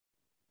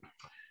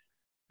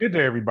Good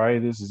day, everybody.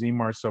 This is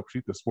Emar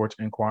Substitute, the Sports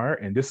Inquirer,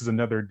 and this is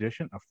another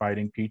edition of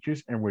Fighting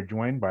Peaches. And we're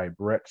joined by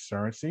Brett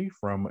Surrency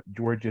from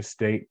Georgia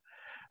State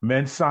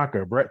Men's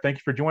Soccer. Brett, thank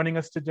you for joining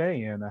us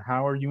today. And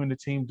how are you and the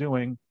team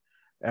doing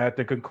at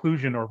the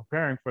conclusion or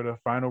preparing for the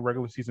final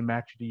regular season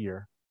match of the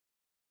year?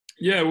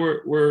 Yeah,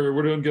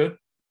 we're doing good.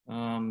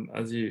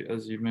 As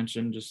you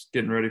mentioned, just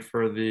getting ready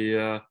for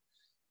the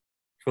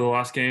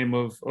last game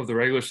of the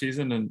regular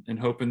season and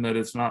hoping that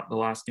it's not the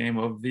last game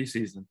of the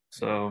season.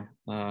 So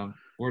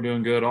we're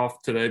doing good.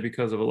 Off today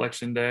because of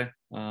election day,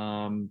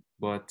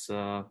 but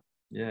yeah,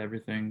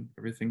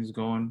 everything's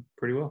going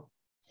pretty well.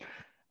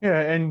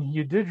 Yeah, and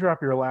you did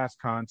drop your last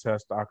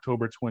contest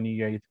October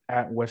 28th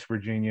at West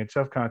Virginia.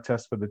 Tough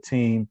contest for the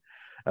team.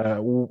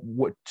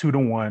 What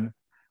 2-1?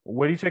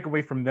 What do you take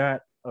away from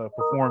that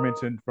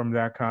performance and from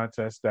that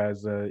contest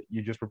as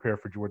you just prepare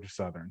for Georgia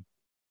Southern?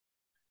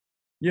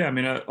 Yeah, I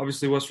mean,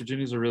 obviously West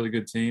Virginia's a really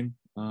good team.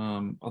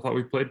 I thought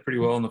we played pretty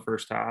well in the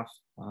first half.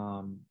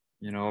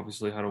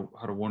 Obviously had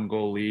a 1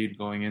 goal lead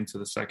going into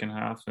the second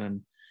half,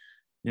 and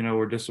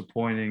we're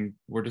disappointed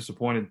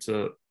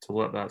to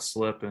let that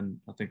slip. And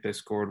I think they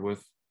scored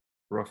with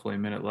roughly a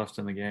minute left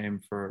in the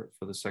game for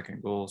the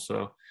second goal.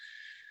 So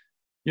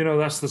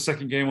that's the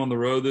second game on the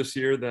road this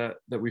year that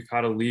we've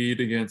had a lead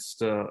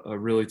against a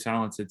really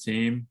talented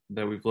team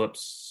that we've let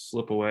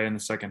slip away in the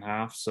second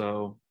half.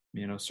 So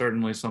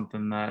certainly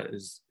something that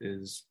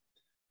is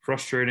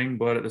frustrating,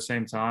 but at the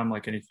same time,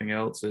 like anything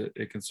else,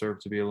 it can serve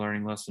to be a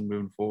learning lesson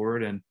moving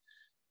forward. And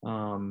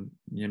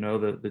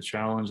the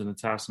challenge and the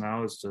task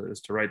now is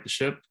to right the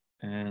ship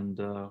and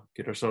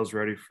get ourselves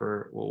ready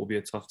for what will be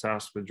a tough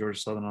task with Georgia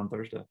Southern on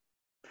Thursday.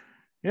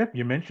 Yep,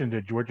 you mentioned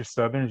that Georgia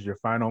Southern is your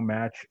final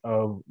match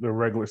of the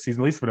regular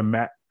season, at least for the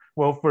match.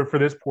 Well, for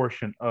this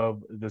portion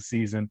of the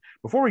season.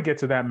 Before we get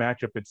to that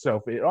matchup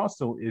itself, it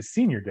also is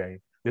senior day.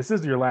 This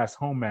is your last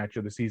home match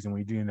of the season.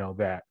 We do know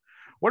that.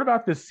 What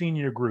about this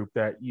senior group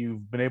that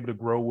you've been able to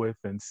grow with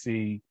and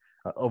see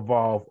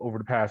evolve over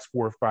the past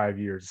 4 or 5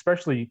 years,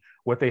 especially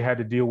what they had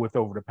to deal with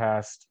over the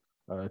past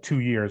 2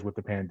 years with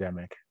the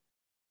pandemic?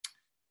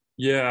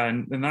 Yeah,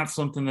 and that's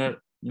something that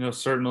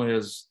certainly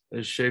has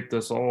shaped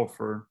us all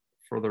for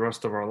the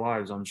rest of our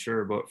lives, I'm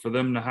sure. But for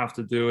them to have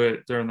to do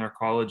it during their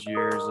college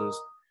years is,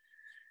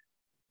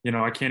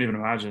 I can't even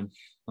imagine.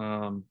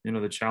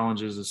 The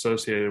challenges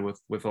associated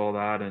with all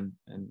that, and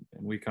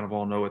we kind of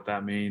all know what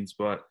that means.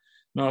 But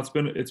no, it's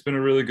been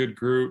a really good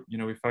group.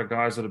 We've had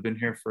guys that have been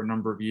here for a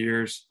number of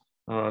years,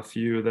 a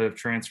few that have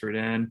transferred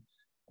in.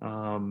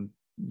 But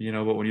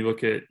when you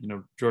look at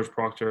George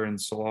Proctor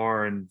and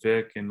Salar and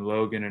Vic and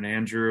Logan and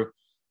Andrew,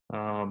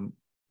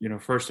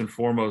 first and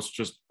foremost,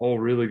 just all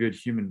really good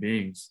human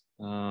beings.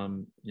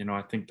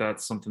 I think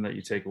that's something that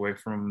you take away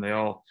from them. They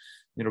all,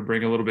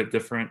 bring a little bit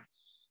different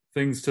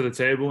things to the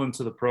table and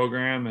to the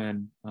program,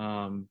 and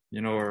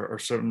are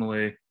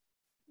certainly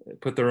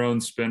put their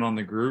own spin on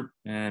the group.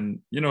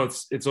 And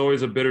it's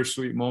always a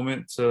bittersweet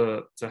moment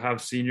to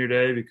have senior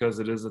day, because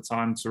it is a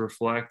time to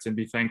reflect and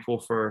be thankful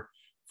for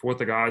what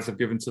the guys have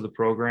given to the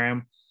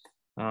program,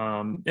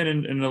 and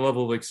in a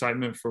level of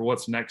excitement for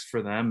what's next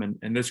for them.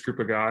 And this group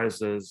of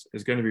guys is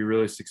going to be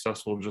really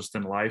successful just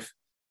in life.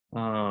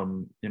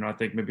 I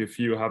think maybe a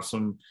few have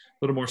some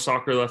little more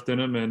soccer left in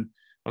them, and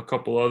a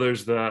couple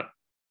others that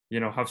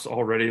have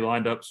already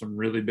lined up some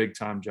really big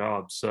time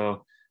jobs.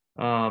 So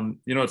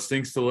it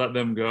stinks to let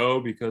them go,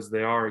 because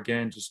they are,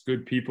 again, just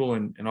good people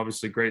and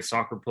obviously great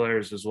soccer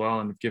players as well,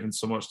 and have given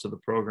so much to the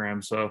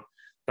program. So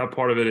that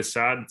part of it is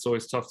sad. It's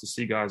always tough to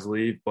see guys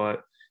leave,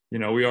 but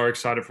we are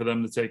excited for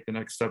them to take the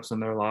next steps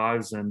in their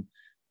lives, and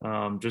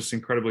just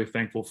incredibly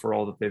thankful for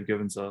all that they've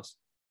given to us.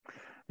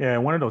 Yeah,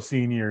 one of those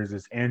seniors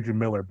is Andrew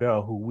Miller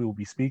Bell, who we will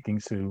be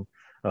speaking to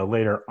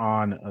later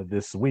on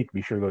this week.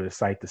 Be sure to go to the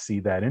site to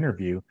see that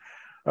interview.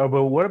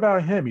 But what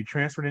about him? He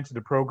transferred into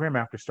the program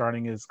after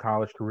starting his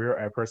college career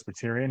at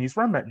Presbyterian. He's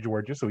from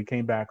Georgia, so he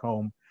came back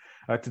home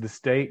to the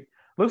state.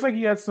 Looks like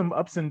he had some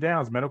ups and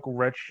downs, medical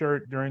red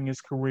shirt during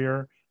his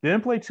career.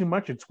 Didn't play too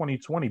much in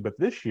 2020, but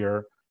this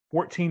year,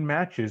 14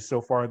 matches so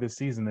far this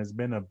season has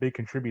been a big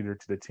contributor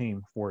to the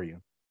team for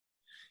you.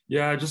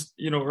 Yeah, just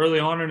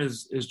early on in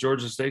his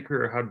Georgia State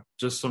career, had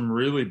just some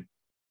really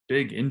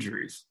big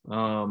injuries.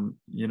 And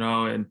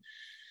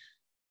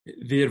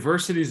the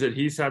adversities that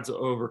he's had to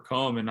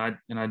overcome, and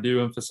I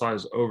do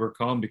emphasize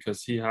overcome,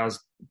 because he has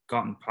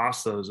gotten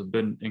past those, have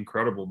been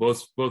incredible,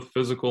 both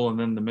physical and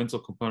then the mental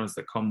components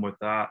that come with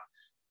that.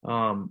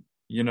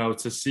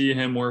 To see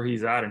him where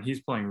he's at, and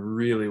he's playing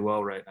really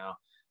well right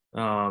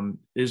now,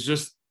 is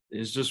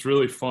just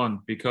really fun,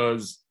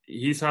 because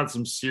he's had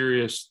some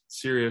serious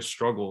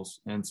struggles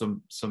and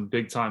some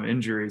big time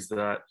injuries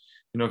that,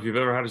 if you've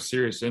ever had a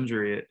serious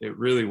injury, it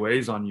really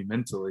weighs on you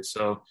mentally.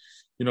 So,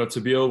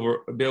 to be able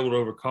to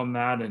overcome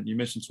that. And you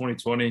mentioned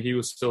 2020, he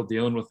was still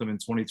dealing with them in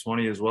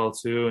 2020 as well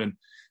too. And,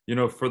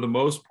 for the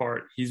most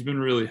part, he's been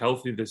really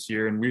healthy this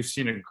year, and we've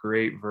seen a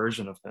great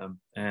version of him.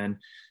 And,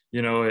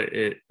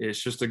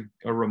 it's just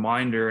a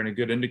reminder and a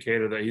good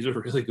indicator that he's a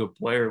really good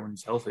player when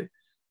he's healthy.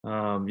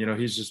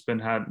 He's just been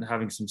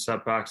having some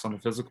setbacks on the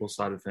physical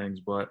side of things.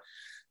 But,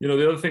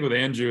 the other thing with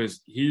Andrew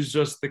is he's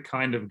just the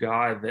kind of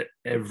guy that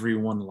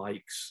everyone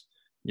likes.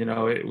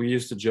 We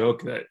used to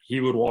joke that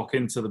he would walk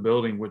into the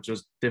building with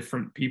just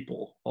different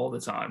people all the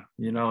time,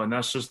 and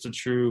that's just a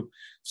true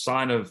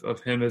sign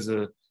of him as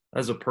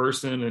a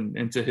person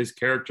and to his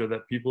character,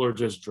 that people are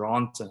just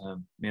drawn to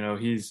him.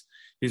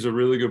 He's a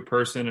really good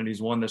person, and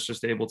he's one that's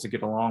just able to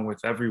get along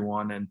with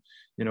everyone. And,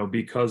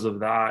 because of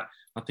that,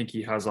 I think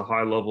he has a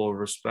high level of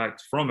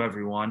respect from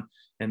everyone.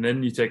 And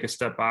then you take a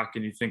step back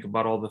and you think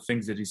about all the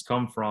things that he's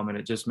come from, and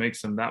it just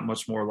makes him that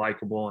much more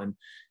likable.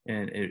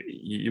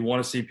 You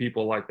want to see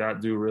people like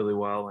that do really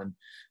well. And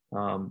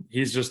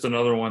he's just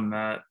another one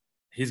that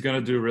he's going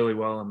to do really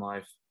well in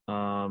life.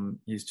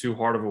 He's too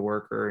hard of a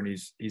worker, and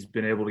he's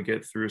been able to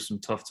get through some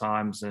tough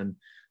times, and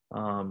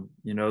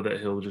that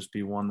he'll just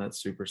be one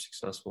that's super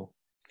successful.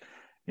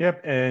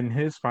 Yep, and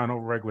his final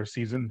regular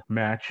season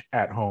match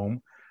at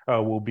home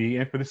will be,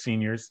 and for the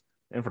seniors,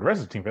 and for the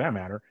rest of the team for that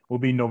matter, will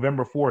be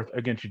November 4th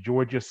against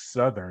Georgia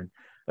Southern.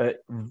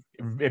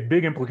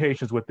 Big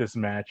implications with this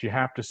match. You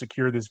have to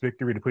secure this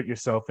victory to put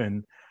yourself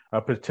in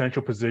a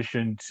potential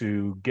position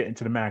to get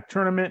into the MAC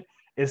tournament.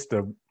 It's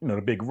the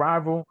big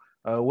rival.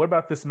 What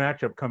about this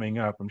matchup coming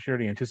up? I'm sure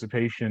the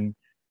anticipation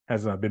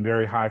has been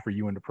very high for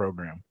you in the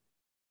program.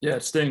 Yeah,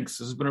 it stinks.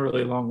 This has been a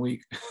really long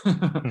week.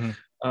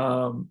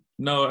 Mm-hmm.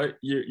 No,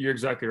 you're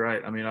exactly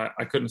right. I mean, I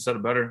couldn't have said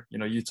it better.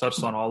 You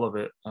touched on all of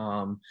it.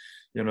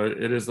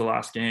 It is the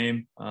last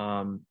game.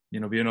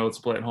 Being able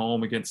to play at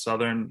home against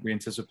Southern, we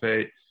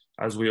anticipate,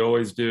 as we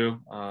always do,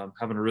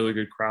 having a really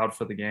good crowd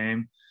for the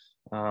game.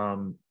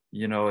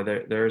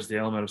 There's the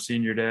element of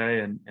senior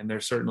day, and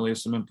there's certainly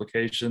some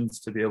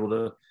implications to be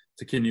able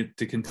to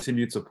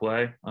continue to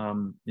play,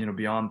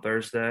 beyond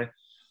Thursday.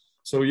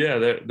 So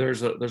yeah,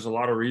 there's a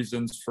lot of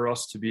reasons for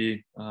us to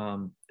be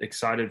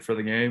excited for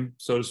the game,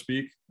 so to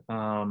speak.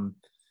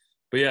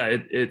 But yeah,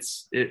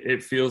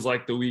 it feels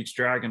like the week's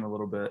dragging a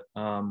little bit.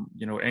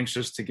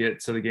 Anxious to get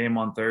to the game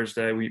on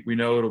Thursday. We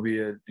know it'll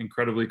be an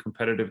incredibly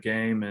competitive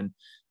game, and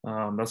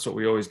that's what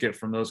we always get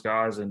from those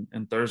guys.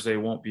 And Thursday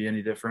won't be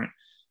any different.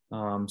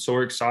 So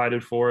we're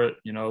excited for it.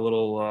 A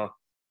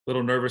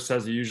little nervous,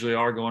 as they usually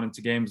are, going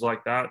into games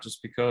like that,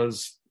 just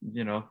because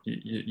you know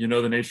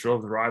the nature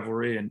of the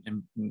rivalry,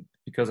 and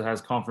because it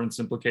has conference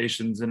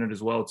implications in it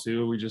as well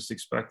too. We just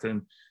expect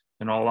an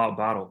all-out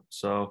battle.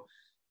 So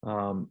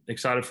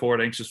excited for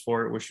it, anxious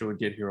for it, wish it would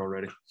get here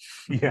already.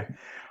 Yeah,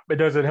 but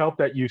does it help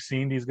that you've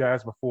seen these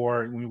guys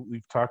before?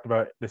 We've talked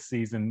about this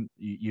season.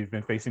 You've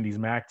been facing these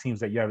MAC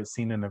teams that you haven't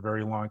seen in a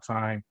very long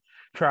time,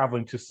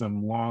 traveling to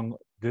some long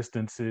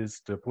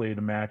distances to play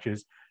the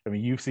matches. I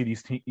mean, you'd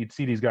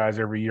see these guys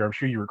every year. I'm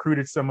sure you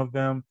recruited some of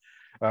them.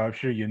 I'm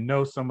sure you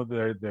know some of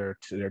their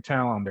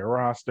talent on their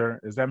roster.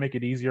 Does that make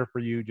it easier for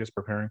you just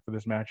preparing for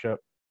this matchup?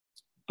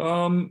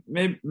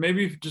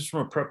 Maybe just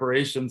from a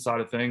preparation side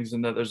of things,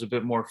 and that there's a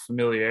bit more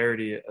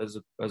familiarity as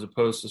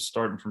opposed to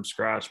starting from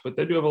scratch. But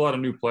they do have a lot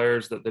of new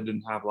players that they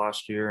didn't have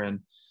last year, and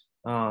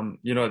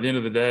at the end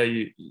of the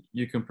day,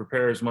 you can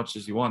prepare as much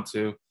as you want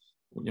to.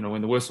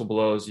 When the whistle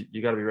blows,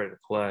 you got to be ready to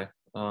play.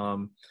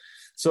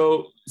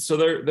 So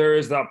there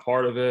is that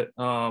part of it.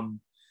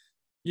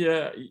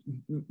 Yeah,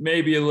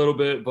 maybe a little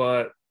bit,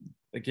 but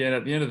again,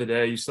 at the end of the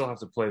day, you still have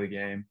to play the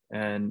game,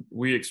 and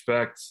we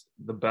expect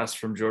the best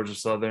from Georgia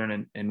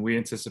Southern, and we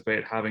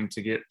anticipate having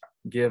to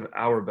give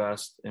our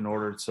best in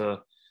order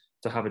to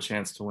have a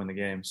chance to win the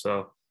game.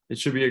 So it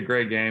should be a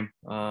great game,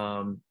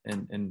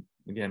 and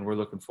again, we're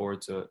looking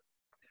forward to it.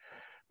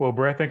 Well,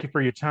 Brett, thank you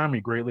for your time.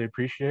 We greatly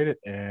appreciate it,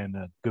 and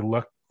good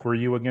luck for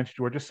you against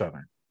Georgia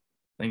Southern.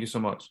 Thank you so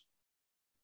much.